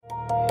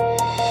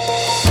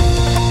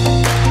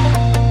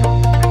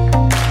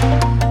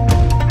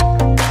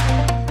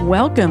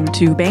Welcome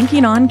to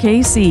Banking on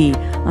KC.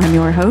 I'm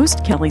your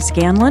host, Kelly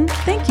Scanlon.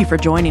 Thank you for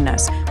joining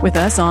us. With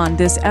us on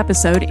this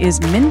episode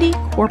is Mindy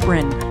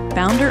Corporon,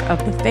 founder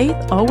of the Faith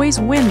Always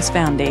Wins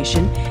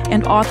Foundation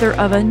and author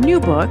of a new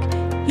book,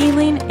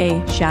 Healing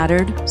a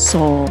Shattered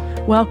Soul.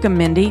 Welcome,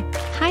 Mindy.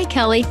 Hi,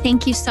 Kelly.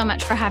 Thank you so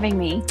much for having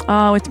me.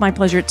 Oh, it's my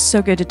pleasure. It's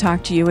so good to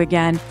talk to you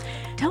again.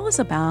 Tell us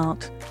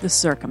about the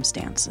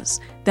circumstances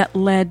that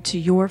led to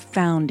your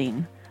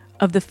founding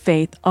of the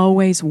Faith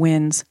Always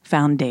Wins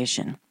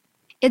Foundation.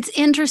 It's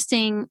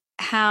interesting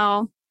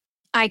how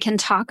I can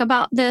talk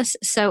about this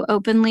so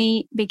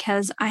openly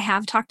because I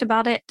have talked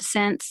about it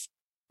since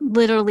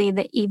literally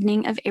the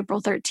evening of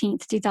April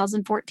 13th,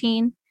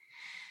 2014.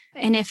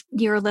 And if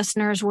your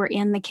listeners were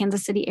in the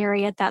Kansas City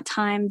area at that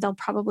time, they'll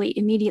probably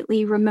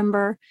immediately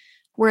remember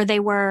where they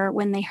were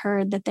when they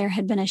heard that there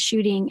had been a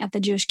shooting at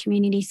the Jewish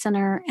Community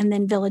Center and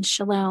then Village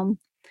Shalom.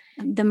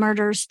 The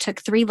murders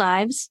took 3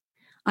 lives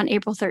on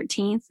April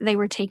 13th. They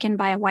were taken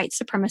by a white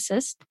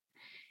supremacist.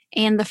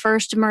 And the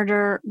first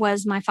murder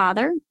was my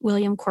father,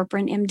 William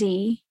Corporon,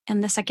 MD.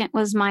 And the second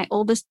was my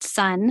oldest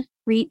son,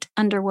 Reet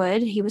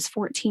Underwood. He was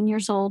 14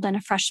 years old and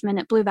a freshman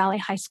at Blue Valley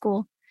High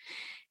School.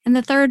 And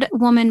the third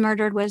woman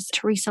murdered was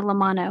Teresa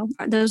Lamano.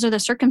 Those are the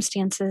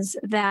circumstances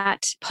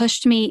that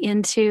pushed me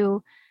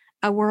into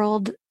a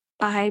world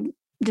I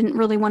didn't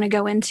really want to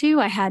go into.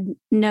 I had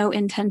no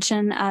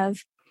intention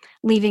of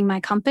leaving my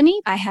company.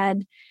 I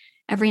had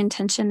every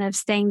intention of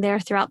staying there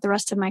throughout the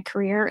rest of my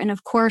career. And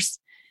of course,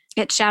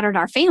 it shattered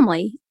our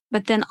family,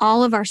 but then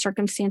all of our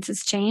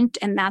circumstances changed,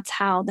 and that's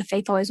how the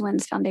Faith Always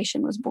Wins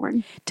Foundation was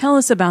born. Tell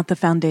us about the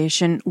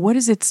foundation. What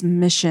is its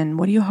mission?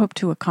 What do you hope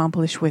to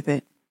accomplish with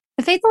it?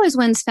 The Faith Always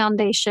Wins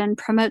Foundation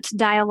promotes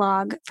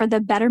dialogue for the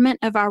betterment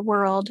of our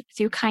world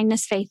through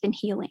kindness, faith, and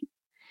healing.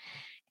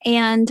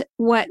 And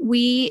what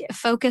we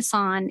focus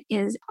on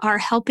is our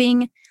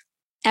helping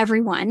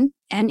everyone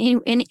and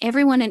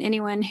everyone and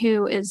anyone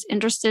who is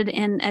interested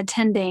in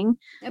attending.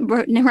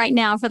 Right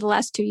now, for the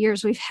last 2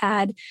 years, we've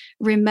had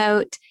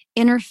remote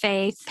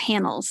interfaith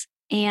panels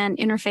and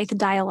interfaith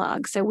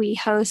dialogue. So we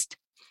host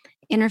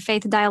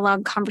interfaith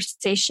dialogue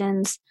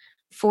conversations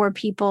for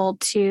people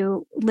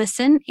to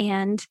listen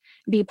and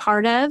be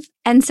part of.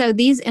 And so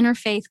these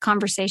interfaith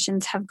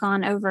conversations have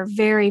gone over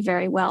very,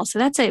 very well. So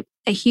that's a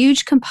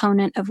huge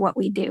component of what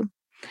we do.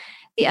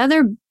 The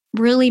other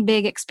really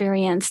big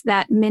experience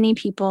that many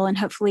people, and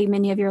hopefully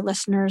many of your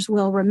listeners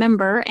will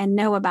remember and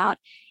know about,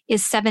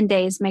 is 7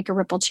 days Make a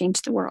Ripple,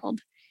 Change the World.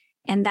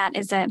 And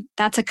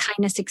that's a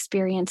kindness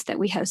experience that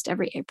we host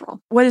every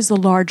April. What is the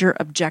larger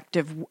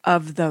objective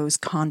of those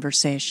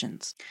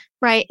conversations?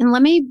 Right. And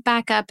let me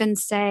back up and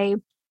say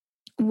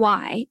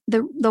why.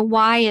 The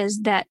why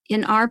is that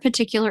in our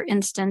particular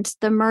instance,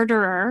 the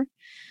murderer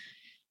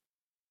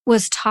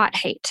was taught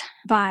hate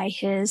by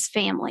his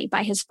family,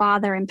 by his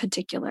father in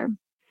particular.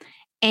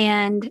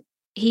 And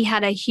he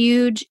had a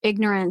huge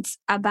ignorance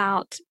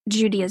about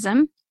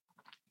Judaism,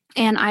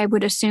 and I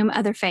would assume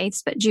other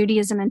faiths, but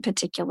Judaism in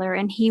particular.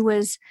 And he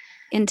was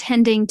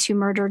intending to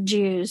murder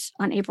Jews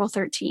on April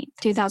 13th,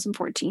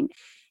 2014.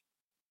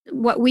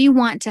 What we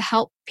want to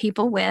help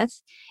people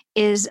with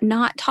is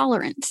not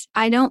tolerance.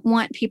 I don't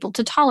want people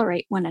to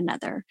tolerate one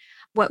another.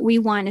 What we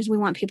want is we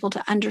want people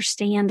to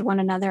understand one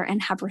another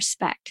and have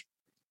respect.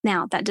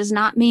 Now, that does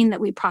not mean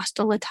that we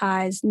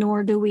proselytize,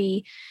 nor do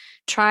we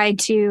try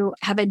to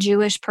have a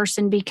Jewish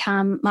person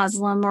become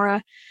Muslim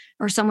or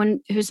someone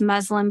who's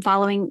Muslim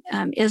following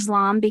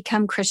Islam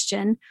become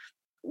Christian.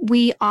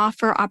 We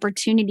offer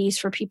opportunities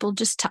for people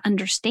just to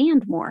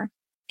understand more.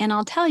 And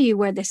I'll tell you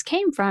where this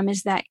came from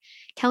is that,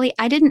 Kelly,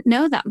 I didn't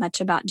know that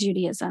much about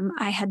Judaism.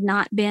 I had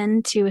not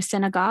been to a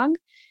synagogue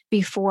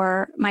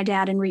before my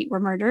dad and Reet were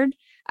murdered.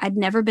 I'd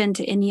never been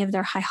to any of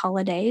their high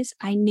holidays.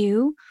 I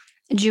knew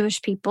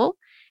Jewish people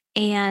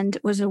and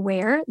was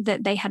aware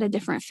that they had a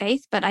different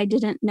faith, but I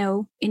didn't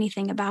know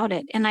anything about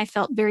it. And I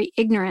felt very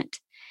ignorant.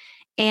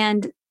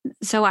 And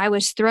so I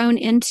was thrown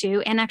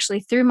into, and actually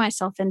threw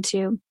myself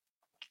into,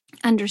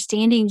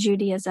 understanding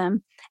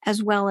Judaism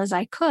as well as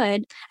I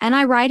could. And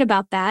I write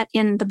about that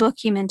in the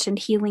book you mentioned,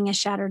 Healing a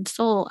Shattered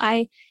Soul.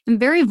 I am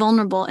very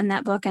vulnerable in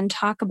that book and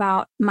talk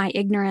about my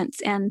ignorance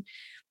and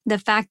the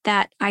fact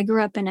that I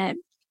grew up in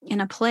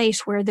a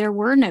place where there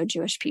were no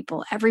Jewish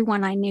people.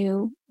 Everyone I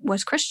knew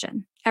was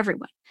Christian,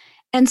 everyone.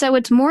 And so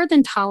it's more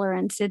than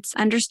tolerance, it's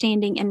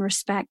understanding and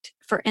respect.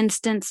 For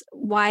instance,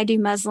 why do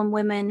Muslim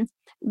women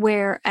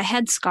wear a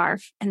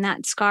headscarf? And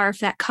that scarf,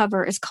 that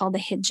cover, is called a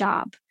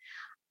hijab.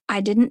 I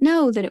didn't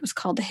know that it was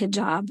called a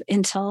hijab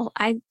until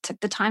I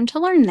took the time to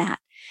learn that.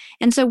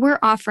 And so we're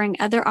offering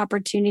other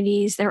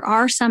opportunities. There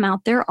are some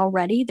out there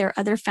already. There are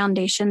other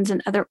foundations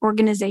and other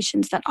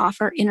organizations that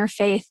offer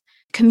interfaith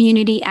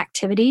community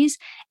activities,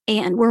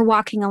 and we're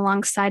walking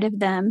alongside of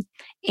them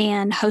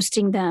and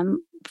hosting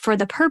them for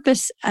the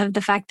purpose of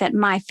the fact that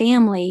my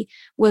family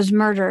was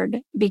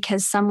murdered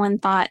because someone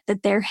thought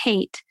that their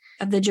hate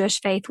of the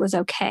Jewish faith was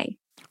okay.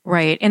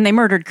 Right. And they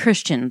murdered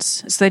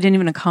Christians, so they didn't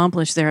even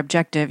accomplish their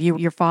objective.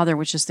 Your father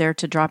was just there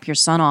to drop your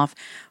son off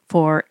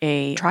for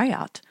a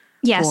tryout.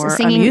 Yes, for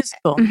a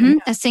musical.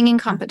 a singing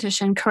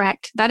competition.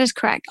 Correct. That is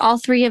correct. All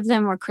three of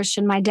them were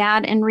Christian. My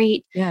dad and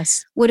Reet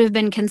Yes. would have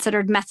been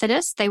considered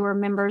Methodist. They were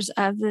members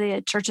of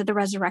the Church of the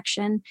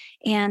Resurrection.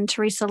 And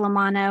Teresa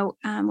Lamano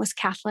was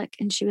Catholic,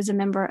 and she was a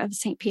member of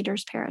St.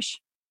 Peter's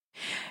Parish.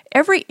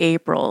 Every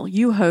April,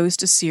 you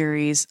host a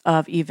series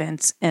of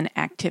events and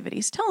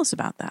activities. Tell us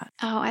about that.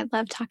 Oh, I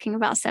love talking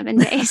about 7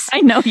 days.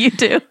 I know you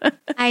do.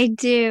 I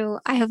do.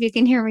 I hope you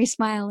can hear me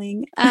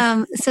smiling.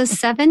 So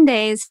 7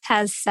 days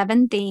has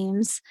 7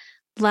 themes: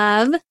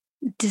 love,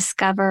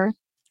 discover,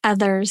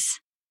 others,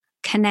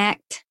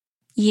 connect,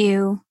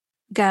 you,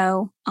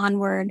 go,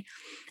 onward.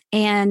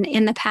 And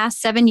in the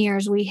past 7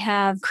 years, we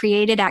have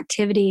created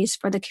activities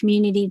for the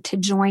community to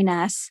join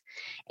us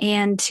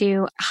and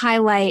to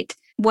highlight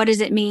what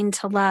does it mean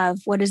to love?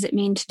 What does it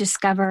mean to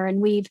discover?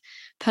 And we've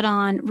put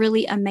on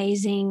really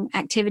amazing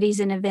activities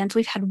and events.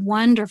 We've had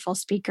wonderful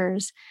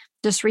speakers.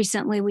 Just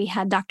recently, we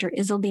had Dr.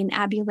 Izzaldine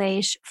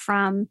Abuelaish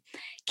from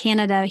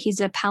Canada. He's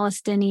a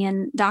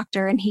Palestinian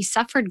doctor, and he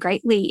suffered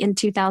greatly in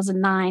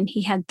 2009.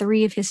 He had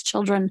 3 of his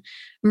children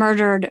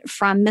murdered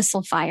from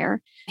missile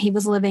fire. He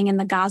was living in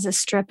the Gaza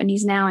Strip, and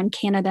he's now in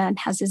Canada and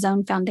has his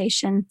own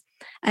foundation.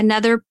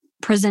 Another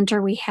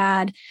presenter we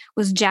had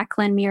was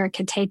Jacqueline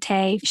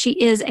Mirakatete. She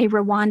is a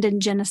Rwandan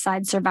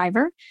genocide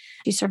survivor.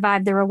 She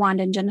survived the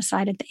Rwandan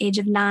genocide at the age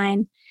of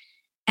 9.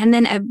 And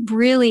then a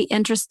really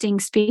interesting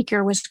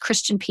speaker was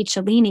Christian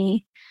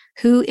Picciolini,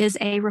 who is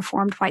a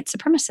reformed white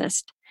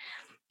supremacist.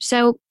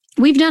 So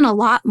we've done a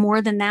lot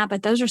more than that,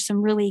 but those are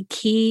some really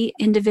key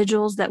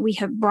individuals that we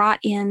have brought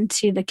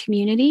into the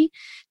community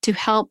to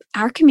help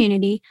our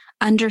community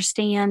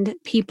understand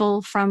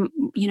people from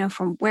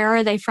where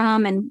are they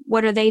from and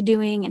what are they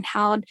doing and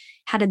how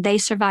did they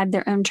survive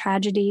their own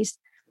tragedies.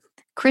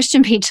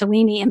 Christian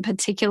Picciolini in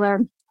particular,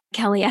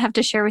 Kelly, I have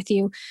to share with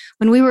you,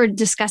 when we were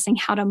discussing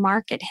how to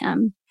market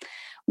him,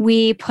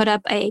 we put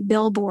up a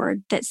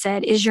billboard that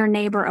said, "Is your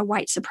neighbor a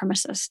white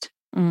supremacist?"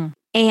 Mm.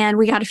 And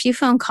we got a few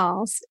phone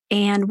calls.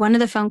 And one of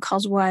the phone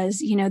calls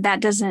was,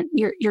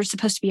 you're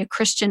supposed to be a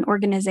Christian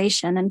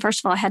organization. And first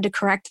of all, I had to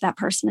correct that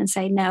person and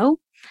say, no,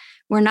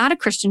 we're not a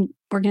Christian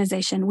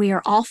organization. We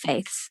are all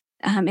faiths.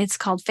 It's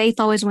called Faith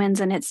Always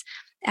Wins, and it's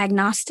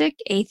agnostic,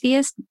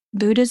 atheist,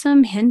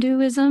 Buddhism,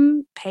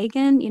 Hinduism,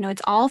 pagan,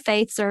 it's all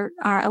faiths are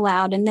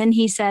allowed. And then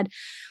he said,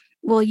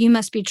 well, you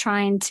must be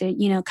trying to,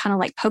 kind of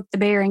like poke the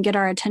bear and get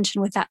our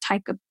attention with that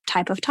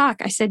type of talk.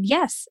 I said,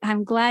 yes,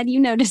 I'm glad you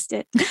noticed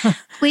it.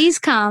 Please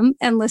come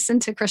and listen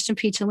to Christian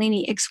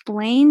Picciolini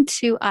explain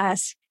to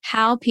us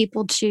how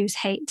people choose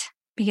hate,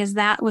 because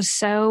that was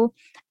so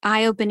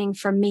eye-opening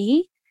for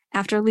me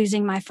after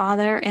losing my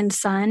father and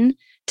son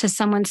to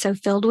someone so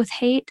filled with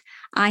hate.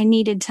 I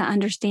needed to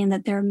understand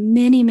that there are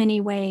many,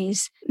 many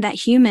ways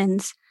that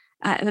humans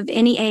of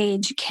any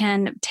age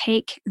can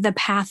take the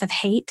path of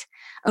hate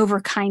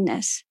over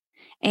kindness.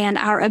 And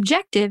our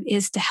objective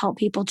is to help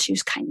people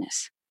choose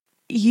kindness.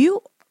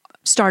 You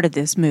started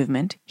this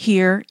movement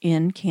here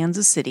in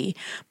Kansas City,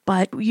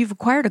 but you've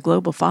acquired a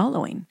global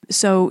following.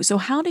 So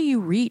how do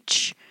you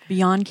reach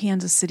beyond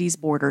Kansas City's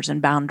borders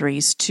and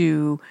boundaries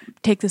to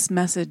take this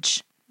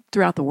message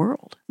throughout the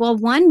world? Well,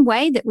 one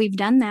way that we've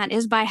done that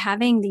is by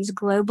having these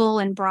global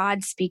and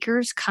broad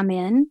speakers come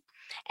in,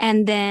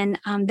 and then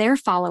their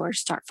followers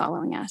start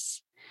following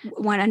us.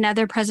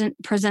 Another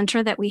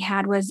presenter that we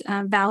had was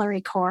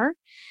Valerie Kaur,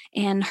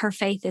 and her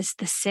faith is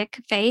the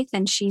Sikh faith,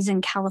 and she's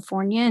in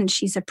California, and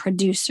she's a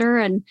producer,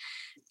 and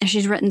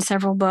she's written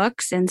several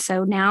books. And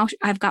so now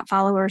I've got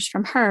followers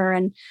from her,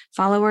 and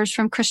followers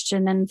from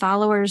Christian, and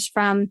followers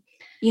from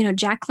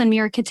Jacqueline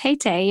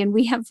Mirakatete, and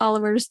we have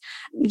followers,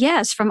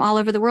 yes, from all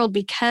over the world,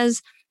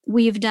 because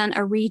we've done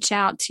a reach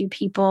out to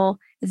people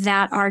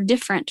that are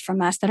different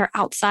from us, that are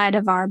outside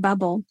of our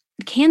bubble.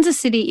 Kansas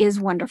City is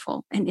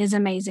wonderful and is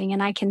amazing.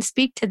 And I can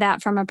speak to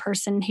that from a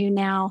person who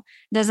now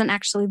doesn't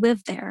actually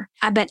live there.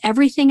 But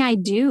everything I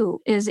do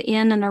is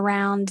in and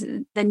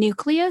around the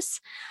nucleus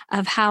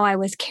of how I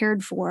was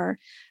cared for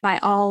by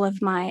all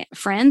of my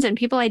friends and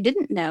people I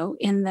didn't know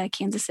in the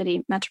Kansas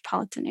City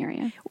metropolitan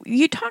area.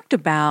 You talked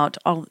about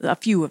a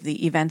few of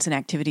the events and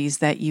activities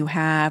that you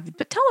have,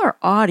 but tell our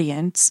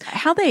audience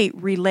how they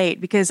relate,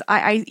 because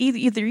I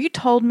either you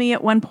told me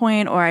at one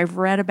point or I've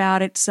read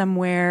about it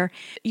somewhere.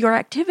 Your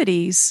activities,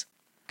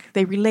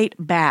 they relate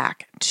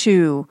back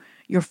to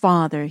your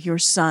father, your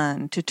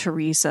son, to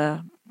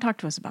Teresa. Talk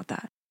to us about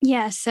that.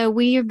 Yeah, so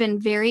we have been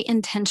very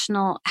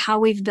intentional how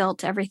we've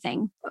built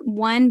everything.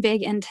 One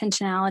big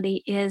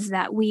intentionality is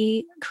that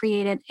we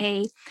created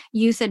a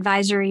youth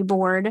advisory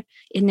board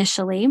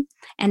initially,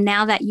 and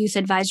now that youth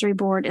advisory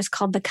board is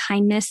called the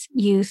Kindness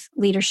Youth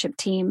Leadership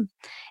Team.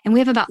 And we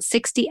have about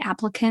 60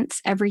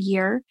 applicants every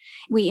year.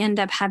 We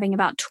end up having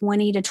about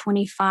 20 to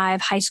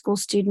 25 high school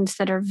students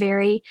that are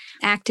very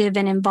active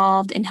and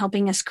involved in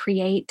helping us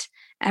create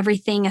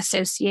everything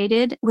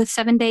associated with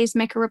 7 Days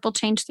Make a Ripple,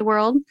 Change the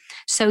World.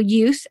 So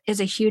youth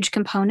is a huge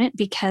component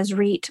because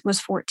Reet was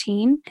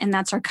 14, and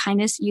that's our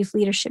Kindness Youth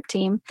Leadership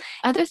Team.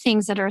 Other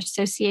things that are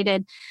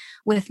associated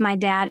with my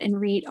dad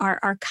and Reet are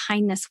our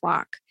kindness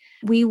walk.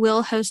 We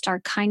will host our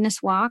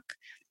Kindness Walk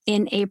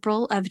in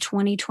April of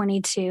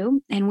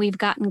 2022, and we've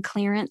gotten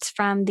clearance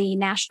from the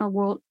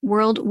National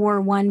World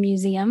War I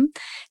Museum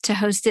to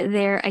host it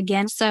there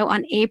again. So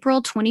on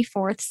April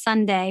 24th,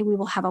 Sunday, we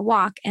will have a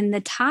walk, and the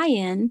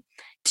tie-in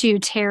to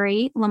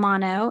Terry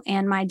Lamano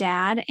and my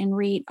dad and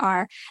Reed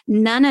are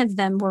none of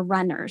them were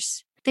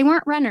runners. They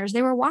weren't runners,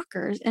 they were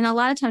walkers. And a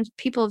lot of times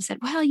people have said,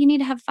 well, you need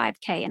to have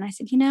 5K. And I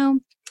said,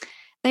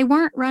 they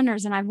weren't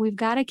runners. And we've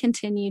got to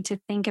continue to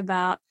think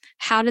about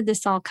how did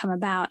this all come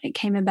about? It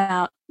came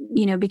about,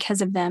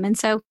 because of them. And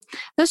so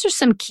those are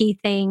some key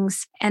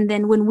things. And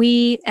then when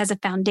we, as a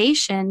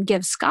foundation,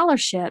 give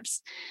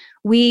scholarships,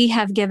 we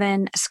have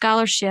given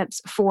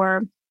scholarships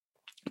for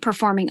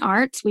performing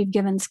arts. We've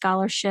given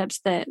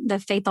scholarships.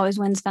 The Faith Always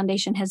Wins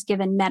Foundation has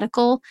given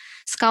medical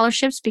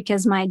scholarships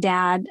because my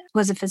dad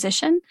was a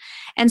physician.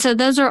 And so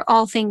those are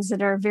all things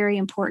that are very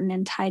important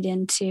and tied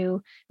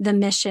into the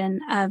mission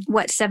of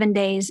what 7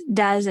 Days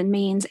does and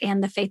means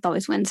and the Faith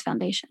Always Wins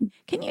Foundation.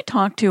 Can you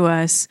talk to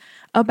us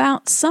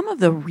about some of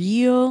the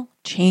real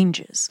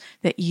changes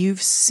that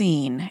you've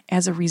seen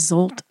as a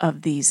result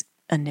of these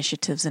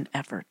initiatives and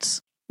efforts?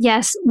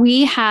 Yes,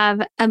 we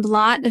have a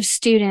lot of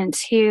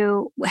students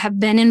who have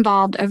been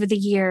involved over the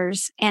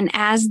years. And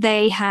as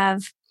they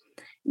have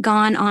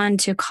gone on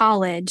to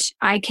college,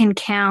 I can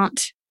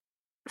count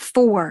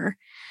 4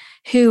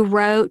 who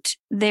wrote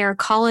their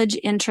college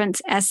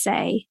entrance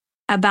essay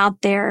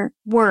about their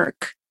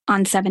work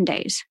on 7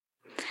 Days.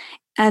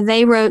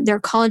 They wrote their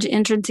college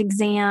entrance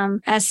exam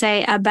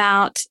essay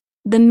about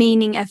the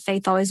meaning of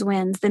Faith Always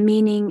Wins,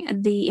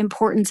 the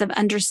importance of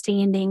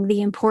understanding,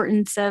 the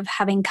importance of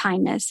having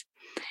kindness.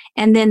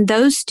 And then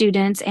those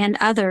students and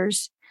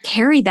others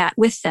carry that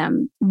with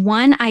them.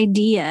 One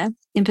idea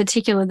in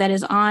particular that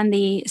is on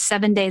the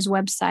 7 Days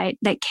website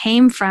that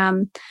came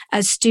from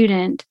a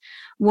student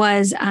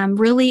was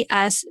really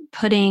us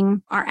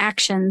putting our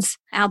actions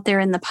out there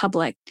in the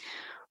public.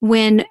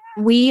 When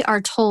we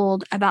are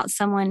told about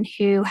someone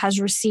who has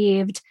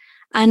received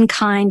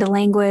unkind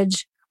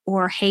language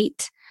or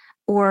hate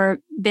or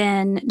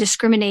been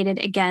discriminated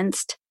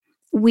against,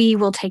 we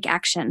will take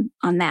action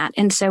on that.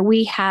 And so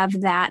we have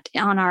that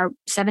on our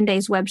 7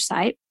 Days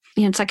website.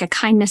 It's like a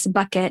kindness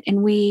bucket,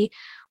 and we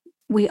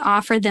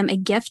offer them a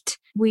gift.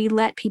 We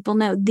let people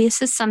know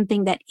this is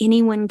something that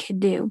anyone could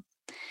do.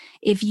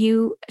 If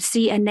you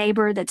see a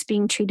neighbor that's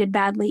being treated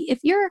badly, if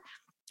you're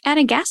at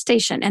a gas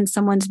station and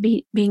someone's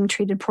being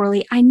treated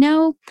poorly, I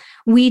know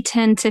we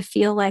tend to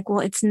feel like, well,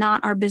 it's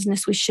not our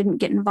business, we shouldn't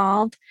get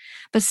involved.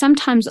 But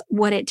sometimes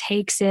what it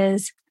takes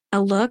is a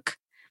look,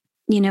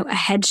 a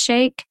head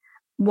shake,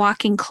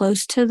 walking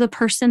close to the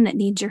person that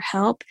needs your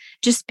help,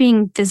 just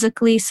being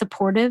physically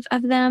supportive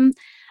of them,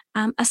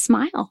 a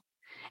smile.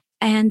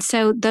 And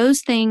so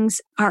those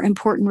things are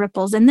important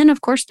ripples. And then,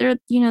 of course, there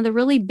are, the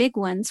really big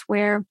ones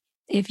where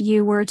if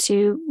you were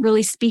to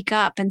really speak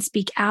up and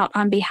speak out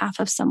on behalf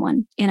of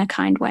someone in a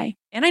kind way.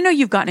 And I know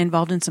you've gotten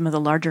involved in some of the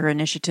larger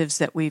initiatives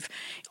that we've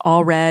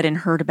all read and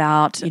heard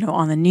about,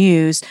 on the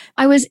news.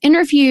 I was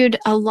interviewed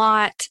a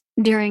lot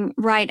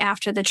right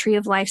after the Tree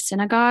of Life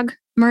Synagogue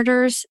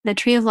murders. The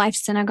Tree of Life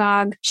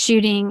Synagogue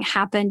shooting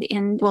happened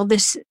in,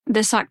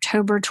 this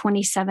October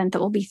 27th, it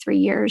will be 3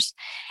 years.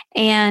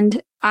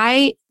 And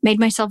I made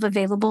myself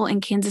available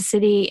in Kansas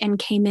City and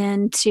came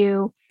in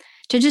to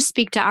just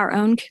speak to our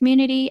own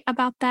community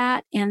about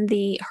that and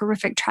the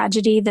horrific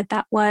tragedy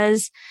that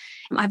was.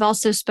 I've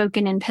also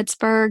spoken in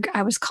Pittsburgh.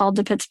 I was called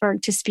to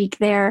Pittsburgh to speak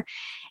there.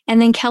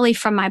 And then Kelly,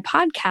 from my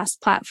podcast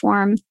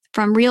platform,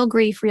 from Real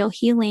Grief, Real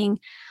Healing,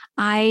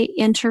 I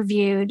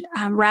interviewed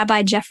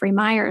Rabbi Jeffrey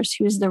Myers,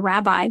 who is the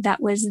rabbi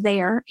that was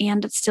there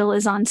and still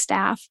is on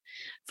staff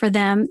for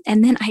them.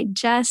 And then I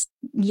just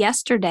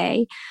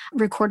yesterday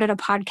recorded a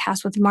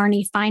podcast with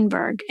Marnie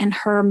Feinberg, and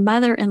her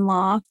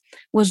mother-in-law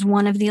was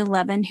one of the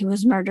 11 who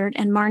was murdered.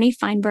 And Marnie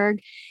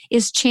Feinberg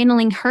is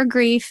channeling her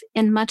grief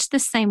in much the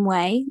same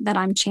way that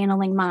I'm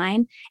channeling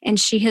mine. And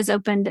she has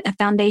opened a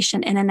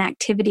foundation and an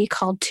activity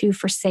called Two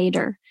for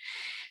Seder.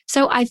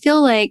 So I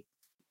feel like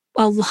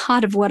a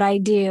lot of what I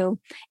do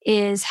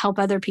is help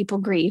other people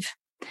grieve.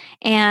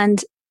 And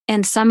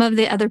some of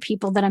the other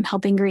people that I'm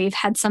helping grieve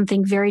had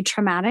something very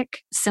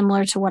traumatic,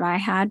 similar to what I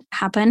had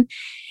happen.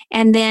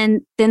 And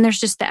then there's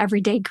just the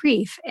everyday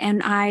grief.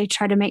 And I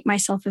try to make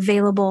myself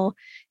available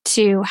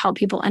to help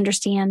people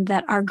understand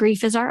that our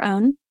grief is our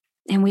own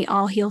and we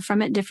all heal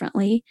from it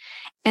differently.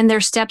 And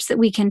there's steps that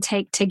we can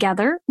take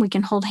together. We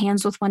can hold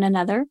hands with one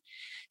another,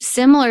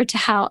 similar to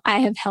how I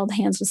have held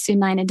hands with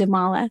Sunayana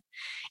Damala.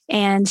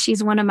 And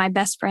she's one of my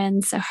best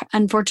friends. So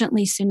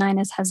unfortunately,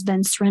 Sunayana's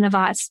husband,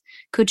 Srinivas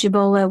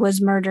Kuchibola,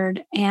 was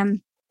murdered.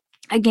 And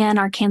again,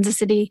 our Kansas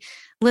City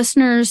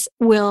listeners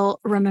will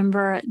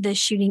remember the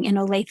shooting in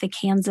Olathe,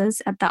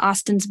 Kansas at the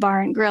Austin's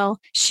Bar and Grill.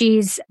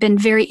 She's been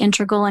very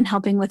integral in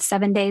helping with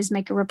 7 Days,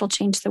 Make a Ripple,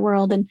 Change the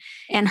World.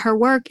 And her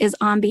work is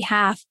on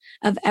behalf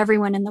of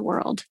everyone in the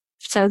world.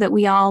 so that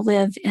we all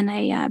live in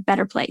a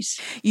better place.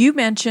 You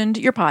mentioned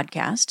your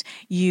podcast.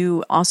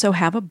 You also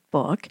have a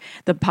book.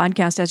 The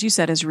podcast, as you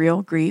said, is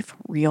Real Grief,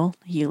 Real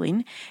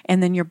Healing.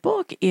 And then your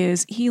book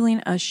is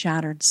Healing a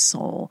Shattered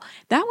Soul.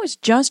 That was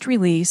just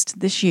released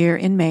this year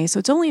in May, so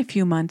it's only a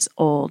few months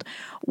old.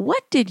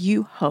 What did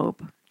you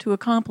hope to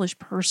accomplish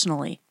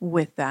personally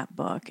with that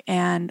book?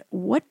 And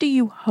what do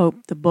you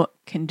hope the book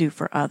can do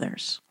for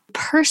others?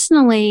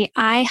 Personally,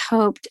 I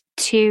hoped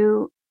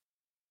to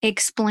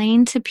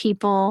explain to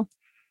people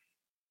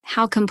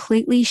how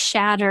completely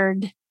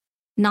shattered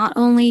not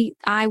only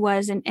I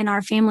was and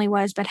our family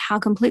was, but how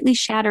completely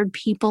shattered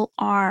people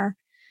are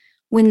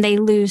when they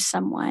lose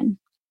someone,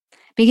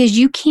 because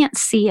you can't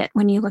see it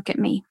when you look at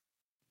me.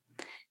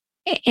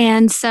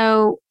 And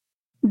so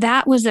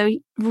that was a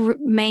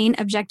main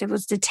objective,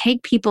 was to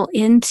take people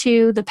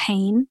into the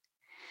pain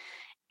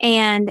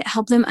and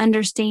help them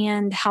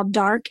understand how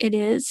dark it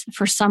is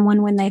for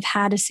someone when they've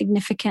had a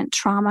significant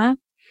trauma,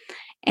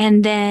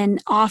 and then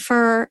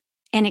offer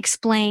and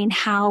explain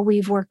how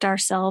we've worked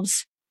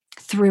ourselves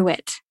through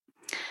it.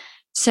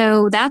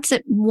 So that's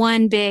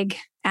one big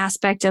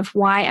aspect of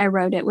why I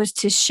wrote it, was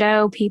to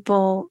show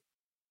people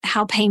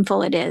how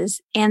painful it is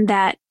and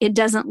that it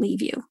doesn't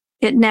leave you.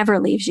 It never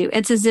leaves you.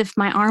 It's as if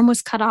my arm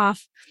was cut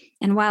off,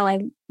 and while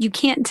you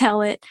can't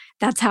tell it,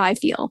 that's how I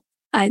feel.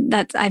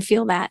 I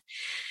feel that.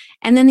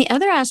 And then the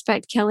other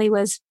aspect, Kelly,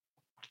 was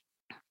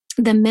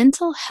the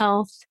mental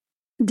health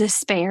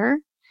despair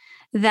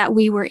that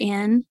we were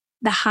in.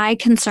 The high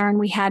concern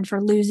we had for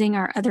losing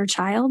our other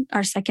child,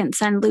 our second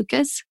son,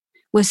 Lucas,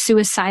 was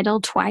suicidal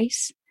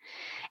twice.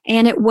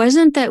 And it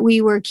wasn't that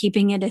we were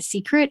keeping it a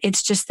secret.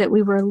 It's just that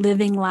we were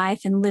living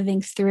life and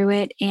living through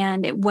it.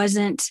 And it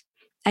wasn't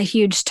a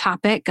huge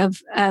topic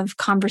of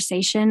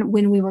conversation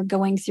when we were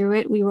going through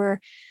it. We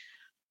were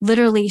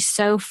literally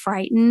so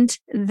frightened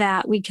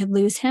that we could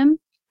lose him.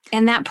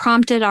 And that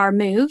prompted our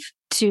move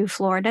to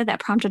Florida. That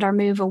prompted our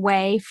move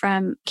away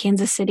from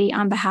Kansas City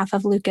on behalf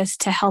of Lucas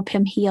to help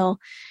him heal.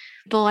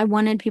 I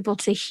wanted people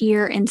to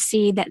hear and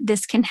see that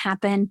this can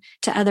happen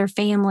to other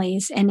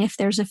families. And if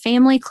there's a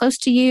family close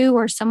to you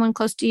or someone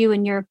close to you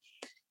and you're,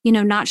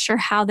 not sure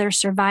how they're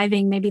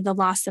surviving maybe the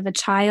loss of a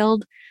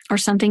child or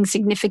something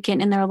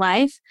significant in their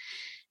life,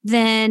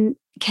 then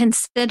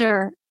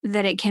consider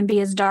that it can be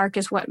as dark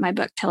as what my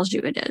book tells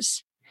you it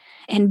is,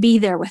 and be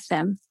there with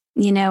them.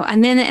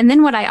 And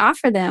then what I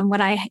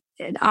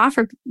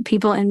offer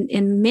people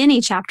in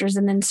many chapters,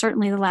 and then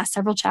certainly the last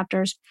several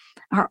chapters,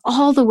 are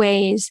all the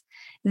ways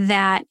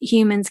that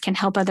humans can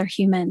help other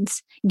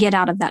humans get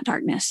out of that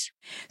darkness.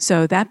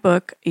 So that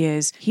book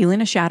is Healing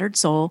a Shattered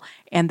Soul,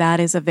 and that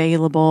is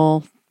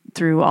available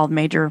through all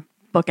major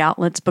book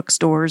outlets,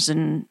 bookstores,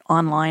 and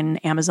online,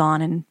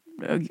 Amazon,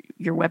 and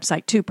your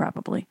website too,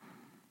 probably.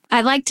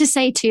 I'd like to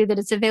say too that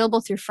it's available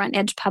through Front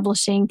Edge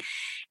Publishing.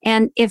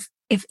 And if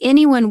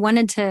anyone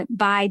wanted to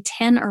buy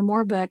 10 or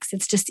more books,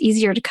 it's just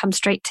easier to come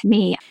straight to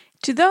me.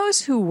 To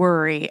those who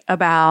worry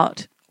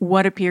about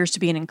what appears to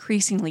be an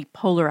increasingly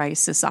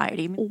polarized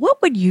society,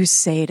 what would you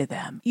say to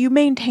them? You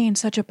maintain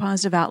such a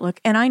positive outlook,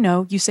 and I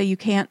know you say you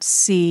can't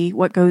see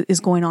what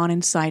is going on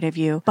inside of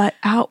you, but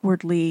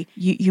outwardly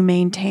you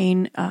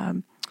maintain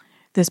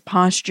this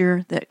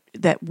posture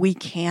that we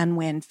can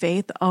win.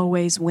 Faith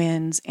always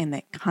wins, and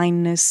that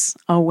kindness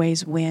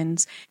always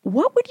wins.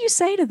 What would you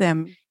say to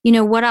them?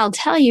 What I'll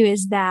tell you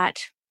is that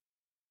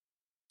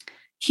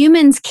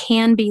humans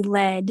can be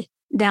led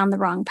down the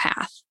wrong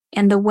path.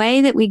 And the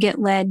way that we get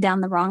led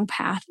down the wrong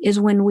path is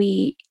when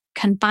we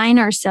confine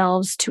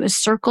ourselves to a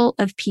circle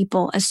of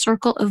people, a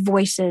circle of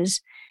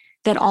voices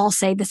that all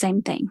say the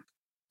same thing.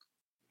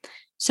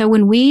 So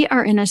when we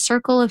are in a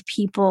circle of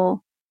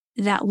people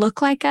that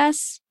look like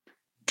us,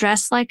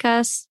 dress like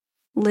us,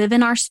 live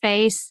in our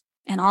space,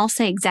 and all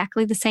say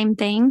exactly the same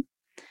thing,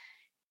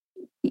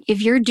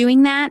 if you're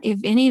doing that, if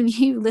any of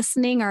you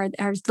listening are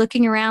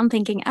looking around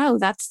thinking, oh,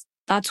 that's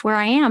where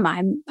I am.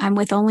 I'm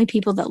with only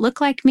people that look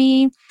like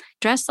me,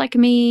 dress like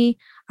me,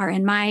 are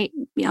in my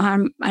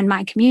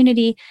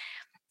community.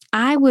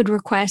 I would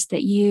request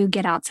that you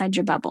get outside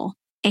your bubble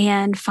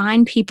and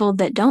find people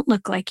that don't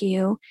look like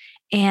you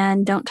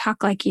and don't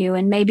talk like you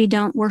and maybe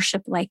don't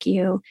worship like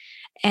you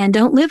and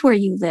don't live where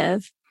you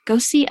live. Go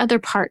see other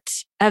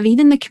parts of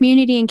even the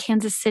community in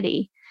Kansas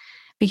City,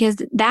 because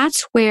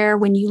that's where,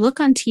 when you look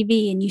on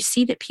TV and you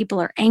see that people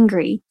are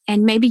angry,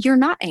 and maybe you're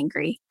not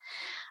angry,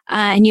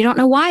 and you don't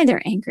know why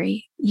they're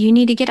angry, you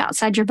need to get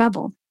outside your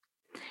bubble.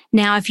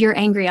 Now, if you're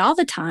angry all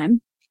the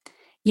time,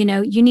 you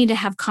need to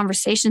have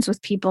conversations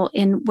with people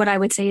in what I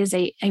would say is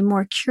a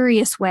more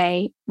curious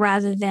way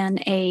rather than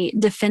a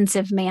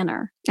defensive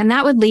manner. And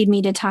that would lead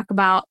me to talk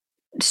about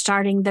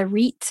starting the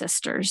Reat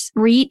Sisters.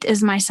 Reat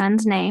is my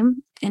son's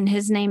name, and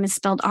his name is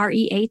spelled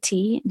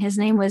R-E-A-T, and his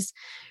name was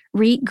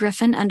Reat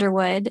Griffin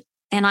Underwood.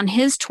 And on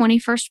his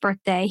 21st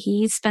birthday,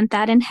 he spent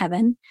that in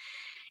heaven.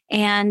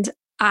 And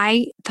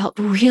I felt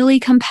really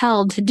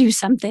compelled to do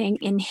something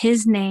in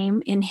his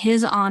name, in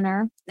his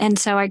honor. And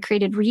so I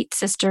created Reat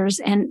Sisters.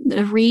 And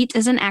the Reat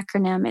is an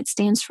acronym. It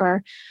stands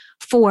for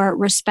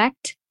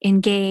respect,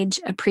 engage,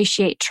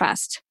 appreciate,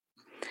 trust.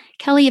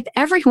 Kelly, if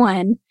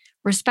everyone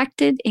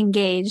respected,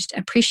 engaged,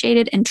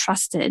 appreciated, and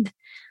trusted,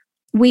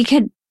 we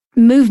could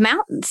move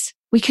mountains.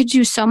 We could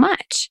do so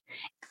much.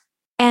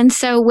 And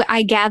so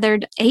I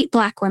gathered 8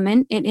 Black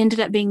women. It ended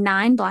up being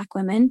 9 Black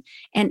women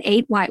and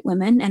 8 white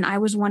women. And I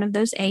was one of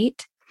those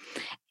 8.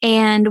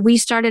 And we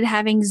started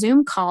having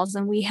Zoom calls,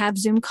 and we have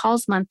Zoom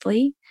calls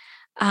monthly.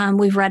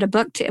 We've read a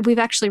book. We've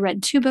actually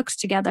read 2 books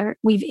together.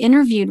 We've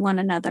interviewed one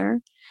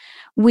another.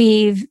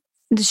 We've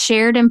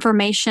shared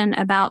information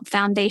about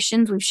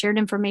foundations. We've shared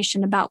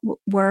information about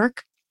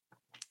work.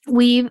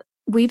 We've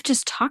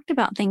just talked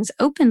about things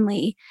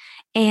openly.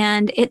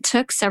 And it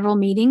took several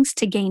meetings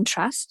to gain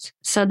trust.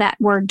 So that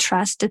word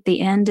trust at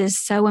the end is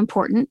so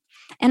important.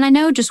 And I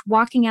know just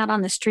walking out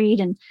on the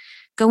street and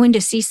going to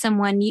see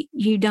someone,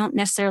 you don't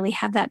necessarily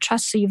have that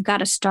trust. So you've got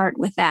to start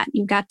with that.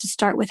 You've got to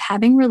start with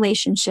having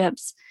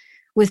relationships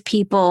with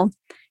people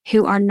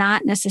who are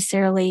not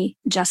necessarily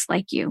just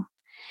like you.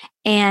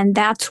 And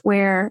that's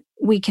where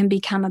we can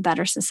become a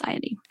better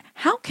society.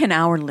 How can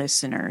our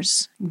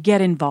listeners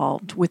get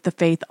involved with the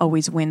Faith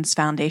Always Wins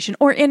Foundation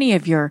or any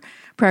of your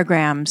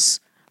programs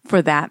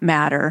for that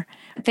matter?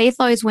 Faith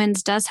Always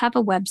Wins does have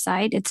a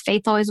website. It's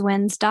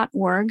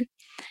faithalwayswins.org.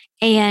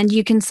 And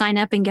you can sign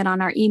up and get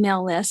on our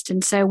email list.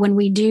 And so when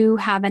we do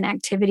have an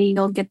activity,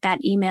 you'll get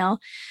that email.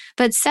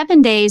 But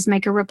 7 days,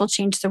 Make a Ripple,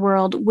 Change the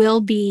World will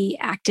be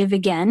active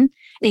again.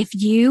 If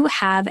you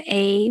have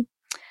a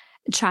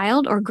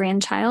child or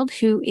grandchild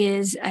who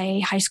is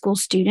a high school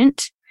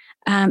student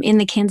in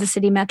the Kansas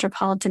City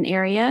metropolitan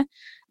area,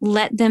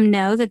 let them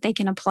know that they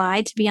can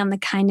apply to be on the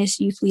Kindness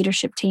Youth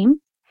Leadership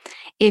Team.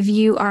 If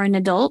you are an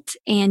adult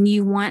and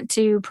you want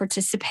to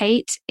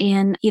participate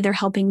in either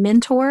helping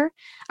mentor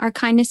our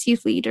Kindness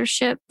Youth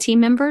Leadership team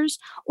members,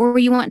 or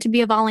you want to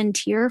be a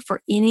volunteer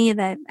for any of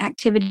the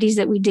activities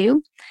that we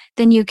do,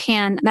 then you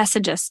can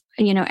message us,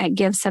 at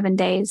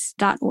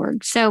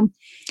give7days.org. So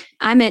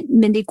I'm at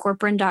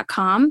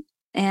mindycorporan.com.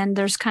 And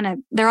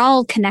they're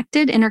all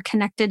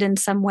interconnected in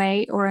some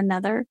way or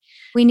another.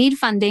 We need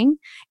funding,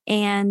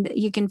 and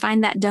you can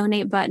find that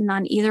donate button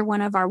on either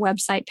one of our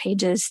website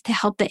pages to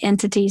help the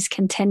entities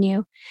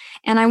continue.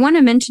 And I want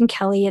to mention,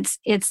 Kelly,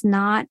 it's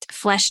not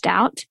fleshed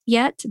out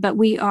yet, but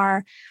we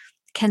are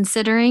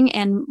considering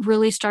and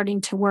really starting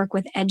to work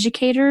with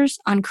educators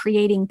on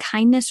creating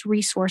kindness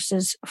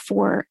resources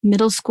for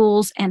middle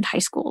schools and high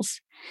schools.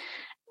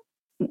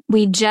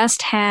 We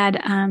just had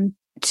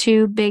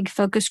 2 big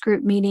focus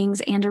group meetings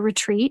and a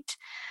retreat.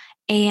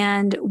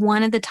 And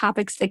one of the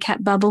topics that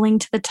kept bubbling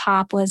to the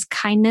top was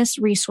kindness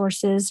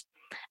resources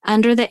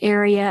under the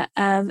area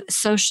of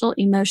social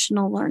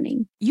emotional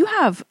learning. You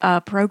have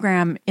a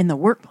program in the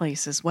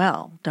workplace as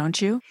well,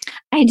 don't you?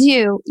 I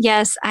do.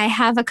 Yes. I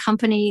have a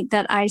company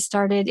that I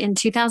started in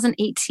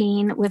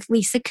 2018 with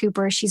Lisa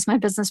Cooper. She's my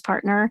business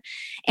partner,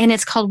 and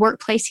it's called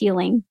Workplace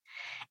Healing.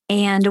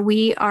 And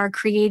we are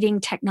creating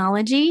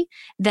technology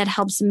that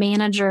helps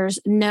managers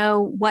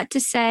know what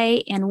to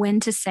say and when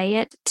to say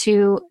it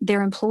to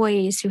their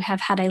employees who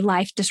have had a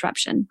life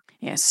disruption.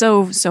 Yeah,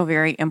 so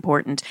very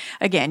important.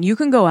 Again, you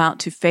can go out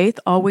to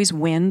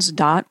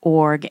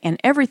faithalwayswins.org, and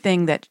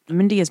everything that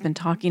Mindy has been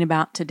talking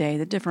about today,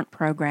 the different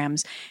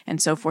programs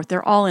and so forth,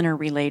 they're all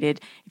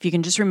interrelated. If you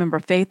can just remember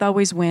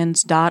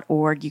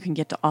faithalwayswins.org, you can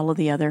get to all of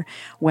the other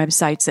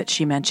websites that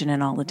she mentioned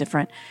and all the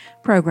different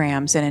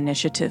programs and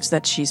initiatives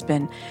that she's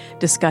been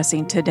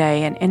discussing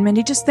today. And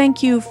Mindy, just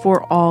thank you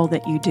for all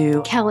that you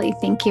do. Kelly,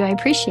 thank you. I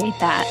appreciate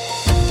that.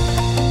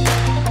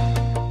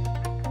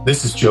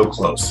 This is Joe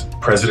Close,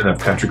 president of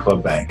Country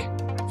Club Bank.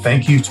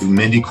 Thank you to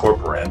Mindy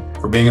Corporan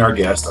for being our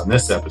guest on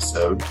this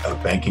episode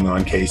of Banking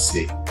on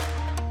KC.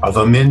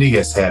 Although Mindy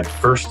has had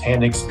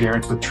firsthand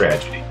experience with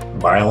tragedy,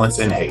 violence,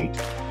 and hate,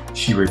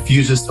 she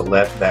refuses to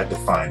let that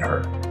define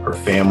her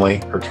family,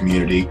 her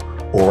community,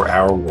 or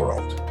our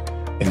world.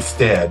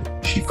 Instead,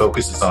 she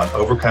focuses on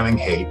overcoming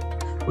hate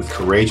with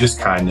courageous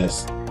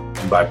kindness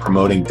and by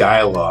promoting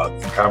dialogue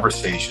and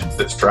conversations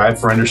that strive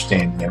for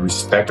understanding and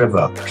respect of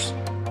others,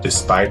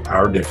 despite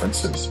our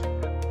differences.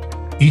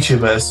 Each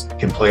of us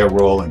can play a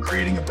role in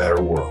creating a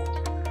better world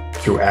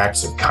through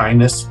acts of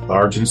kindness,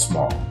 large and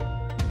small,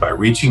 by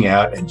reaching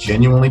out and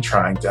genuinely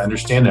trying to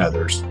understand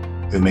others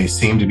who may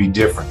seem to be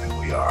different than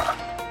we are,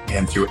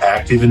 and through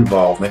active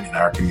involvement in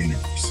our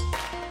communities.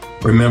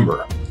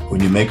 Remember,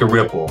 when you make a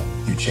ripple,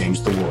 you change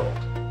the world.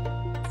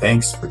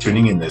 Thanks for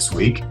tuning in this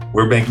week.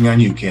 We're banking on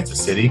you,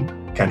 Kansas City.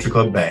 Country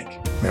Club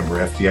Bank, member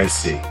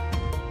FDIC.